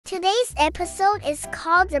Today's episode is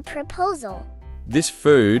called The Proposal. This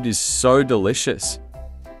food is so delicious.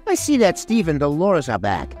 I see that Steve and Dolores are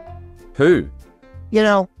back. Who? You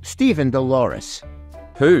know, Steve and Dolores.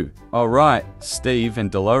 Who? Oh right, Steve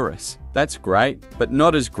and Dolores. That's great, but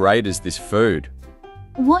not as great as this food.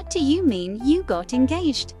 What do you mean you got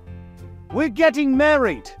engaged? We're getting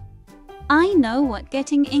married. I know what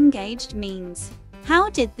getting engaged means. How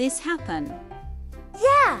did this happen?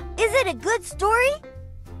 Yeah, is it a good story?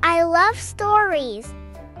 I love stories.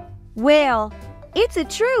 Well, it's a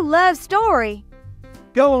true love story.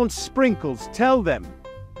 Go on, Sprinkles, tell them.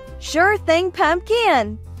 Sure thing,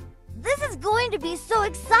 Pumpkin. This is going to be so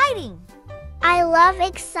exciting. I love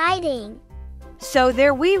exciting. So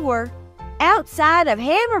there we were, outside of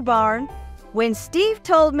Hammer Barn, when Steve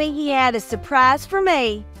told me he had a surprise for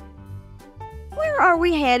me. Where are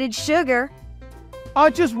we headed, Sugar? I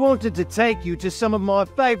just wanted to take you to some of my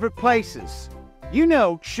favorite places. You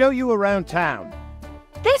know, show you around town.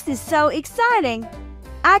 This is so exciting.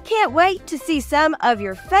 I can't wait to see some of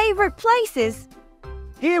your favorite places.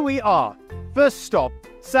 Here we are. First stop,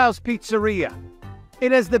 Sal's Pizzeria.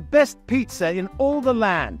 It has the best pizza in all the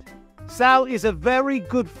land. Sal is a very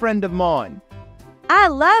good friend of mine. I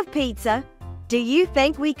love pizza. Do you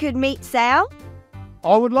think we could meet Sal?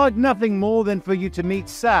 I would like nothing more than for you to meet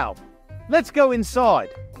Sal. Let's go inside.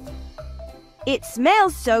 It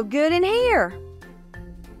smells so good in here.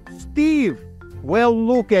 Steve, well,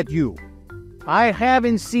 look at you. I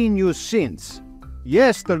haven't seen you since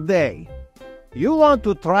yesterday. You want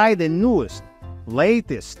to try the newest,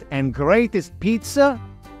 latest, and greatest pizza?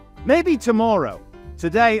 Maybe tomorrow.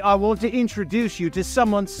 Today, I want to introduce you to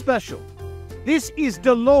someone special. This is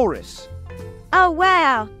Dolores. Oh,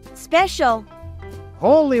 wow. Special.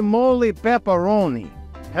 Holy moly pepperoni.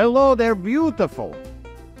 Hello, they're beautiful.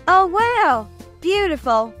 Oh, wow.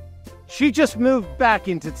 Beautiful. She just moved back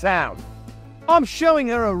into town. I'm showing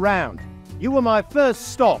her around. You were my first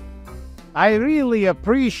stop. I really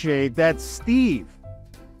appreciate that, Steve.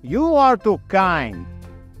 You are too kind.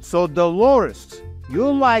 So, Dolores,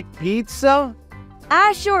 you like pizza?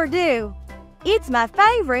 I sure do. It's my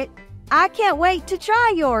favorite. I can't wait to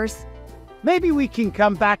try yours. Maybe we can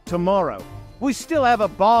come back tomorrow. We still have a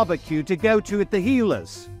barbecue to go to at the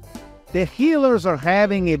Healers. The Healers are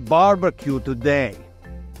having a barbecue today.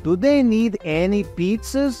 Do they need any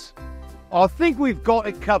pizzas? I think we've got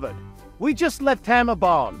it covered. We just left Hammer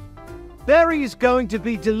Barn. Barry is going to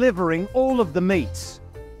be delivering all of the meats.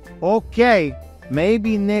 Okay,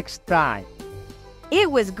 maybe next time. It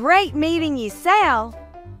was great meeting you, Sal.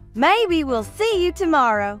 Maybe we'll see you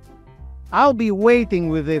tomorrow. I'll be waiting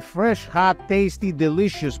with a fresh, hot, tasty,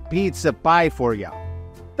 delicious pizza pie for you.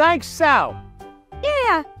 Thanks, Sal.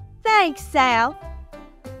 Yeah, thanks, Sal.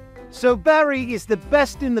 So Barry is the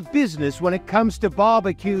best in the business when it comes to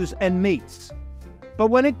barbecues and meats. But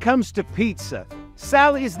when it comes to pizza,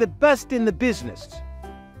 Sal is the best in the business.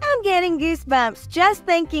 I'm getting goosebumps just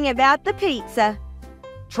thinking about the pizza.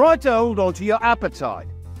 Try to hold on to your appetite.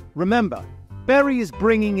 Remember, Barry is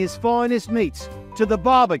bringing his finest meats to the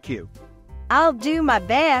barbecue. I'll do my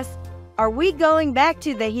best. Are we going back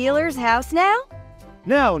to the Healer's house now?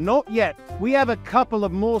 No, not yet. We have a couple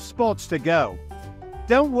of more spots to go.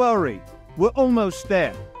 Don't worry, we're almost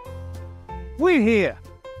there. We're here.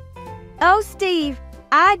 Oh, Steve,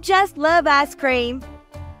 I just love ice cream.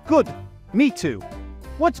 Good, me too.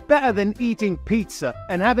 What's better than eating pizza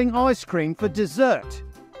and having ice cream for dessert?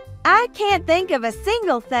 I can't think of a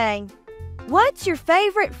single thing. What's your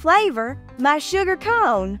favorite flavor, my sugar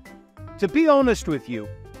cone? To be honest with you,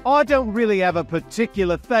 I don't really have a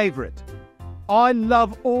particular favorite. I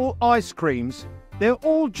love all ice creams. They're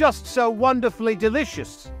all just so wonderfully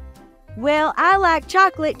delicious. Well, I like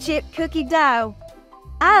chocolate chip cookie dough.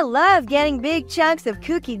 I love getting big chunks of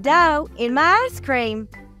cookie dough in my ice cream.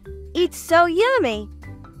 It's so yummy.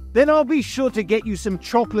 Then I'll be sure to get you some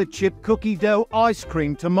chocolate chip cookie dough ice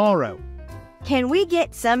cream tomorrow. Can we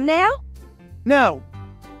get some now? No.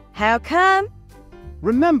 How come?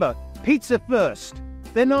 Remember, pizza first,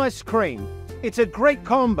 then ice cream. It's a great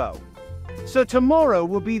combo. So tomorrow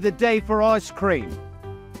will be the day for ice cream.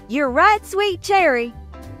 You're right, sweet cherry.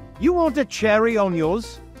 You want a cherry on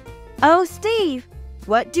yours? Oh, Steve,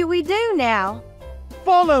 what do we do now?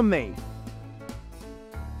 Follow me.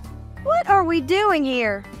 What are we doing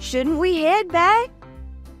here? Shouldn't we head back?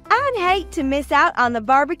 I'd hate to miss out on the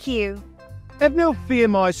barbecue. Have no fear,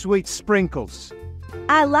 my sweet Sprinkles.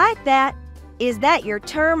 I like that. Is that your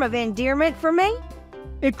term of endearment for me?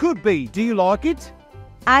 It could be. Do you like it?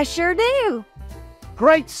 I sure do.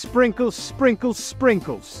 Great Sprinkles, Sprinkles,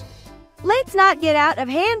 Sprinkles. Let's not get out of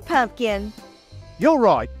hand, Pumpkin. You're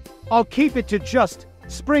right. I'll keep it to just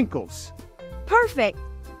Sprinkles. Perfect.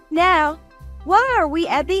 Now, why are we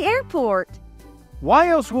at the airport? Why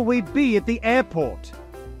else will we be at the airport?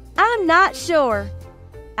 I'm not sure.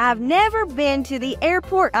 I've never been to the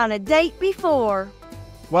airport on a date before.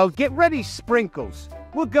 Well, get ready, Sprinkles.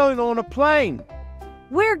 We're going on a plane.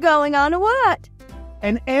 We're going on a what?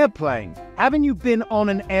 An airplane. Haven't you been on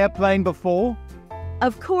an airplane before?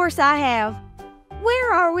 Of course I have.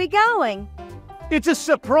 Where are we going? It's a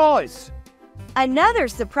surprise. Another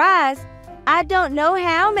surprise? I don't know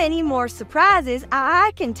how many more surprises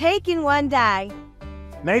I can take in one day.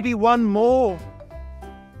 Maybe one more.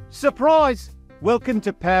 Surprise! Welcome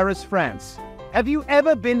to Paris, France. Have you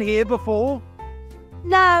ever been here before?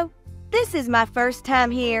 No, this is my first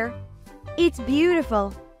time here. It's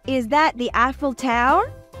beautiful. Is that the Eiffel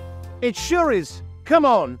Tower? It sure is. Come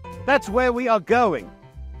on, that's where we are going.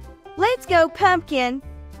 Let's go, Pumpkin.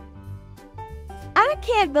 I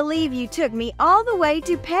can't believe you took me all the way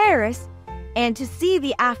to Paris and to see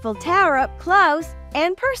the Eiffel Tower up close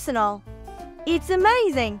and personal. It's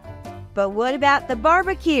amazing. But what about the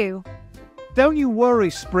barbecue? Don't you worry,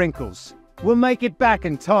 Sprinkles. We'll make it back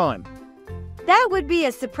in time. That would be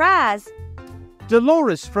a surprise.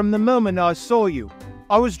 Dolores, from the moment I saw you,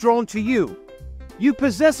 I was drawn to you. You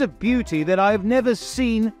possess a beauty that I have never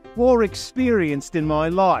seen or experienced in my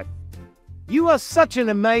life. You are such an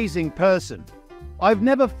amazing person. I've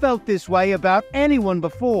never felt this way about anyone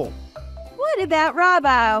before. What about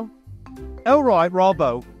Robbo? All right,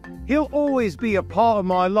 Robbo. He'll always be a part of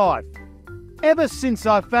my life. Ever since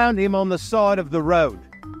I found him on the side of the road.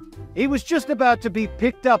 He was just about to be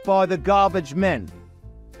picked up by the garbage men.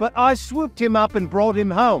 But I swooped him up and brought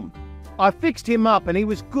him home. I fixed him up and he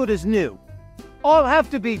was good as new. I'll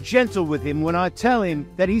have to be gentle with him when I tell him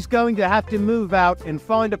that he's going to have to move out and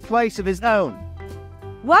find a place of his own.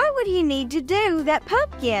 Why would he need to do that,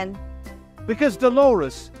 Pumpkin? Because,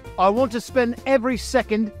 Dolores, I want to spend every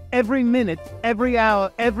second, every minute, every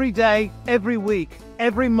hour, every day, every week,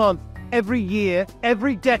 every month, every year,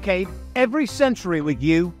 every decade, every century with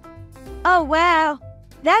you. Oh, wow.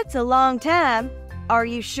 That's a long time. Are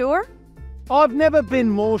you sure? I've never been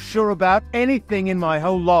more sure about anything in my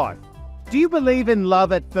whole life. Do you believe in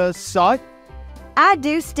love at first sight? I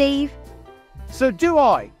do, Steve. So do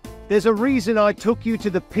I. There's a reason I took you to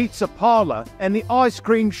the pizza parlor and the ice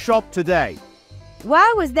cream shop today.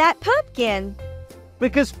 Why was that, Pumpkin?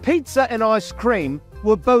 Because pizza and ice cream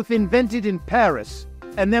were both invented in Paris,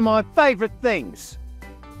 and they're my favorite things.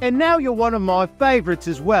 And now you're one of my favorites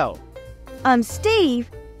as well. Steve,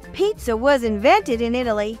 pizza was invented in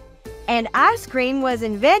Italy, and ice cream was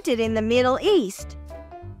invented in the Middle East.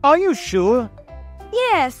 Are you sure?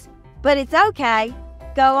 Yes, but it's okay.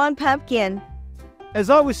 Go on, Pumpkin. As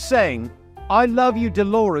I was saying, I love you,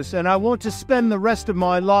 Dolores, and I want to spend the rest of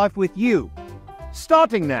my life with you.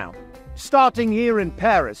 Starting now. Starting here in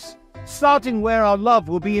Paris. Starting where our love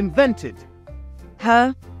will be invented.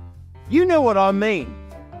 Huh? You know what I mean.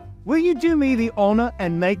 Will you do me the honor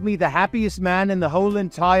and make me the happiest man in the whole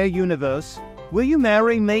entire universe? Will you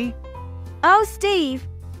marry me? Oh, Steve,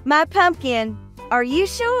 my pumpkin, are you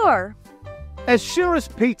sure? As sure as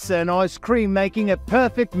pizza and ice cream making a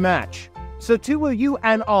perfect match. So too will you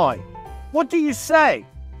and I. What do you say?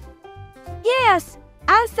 Yes,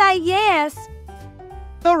 I say yes.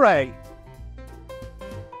 Hooray!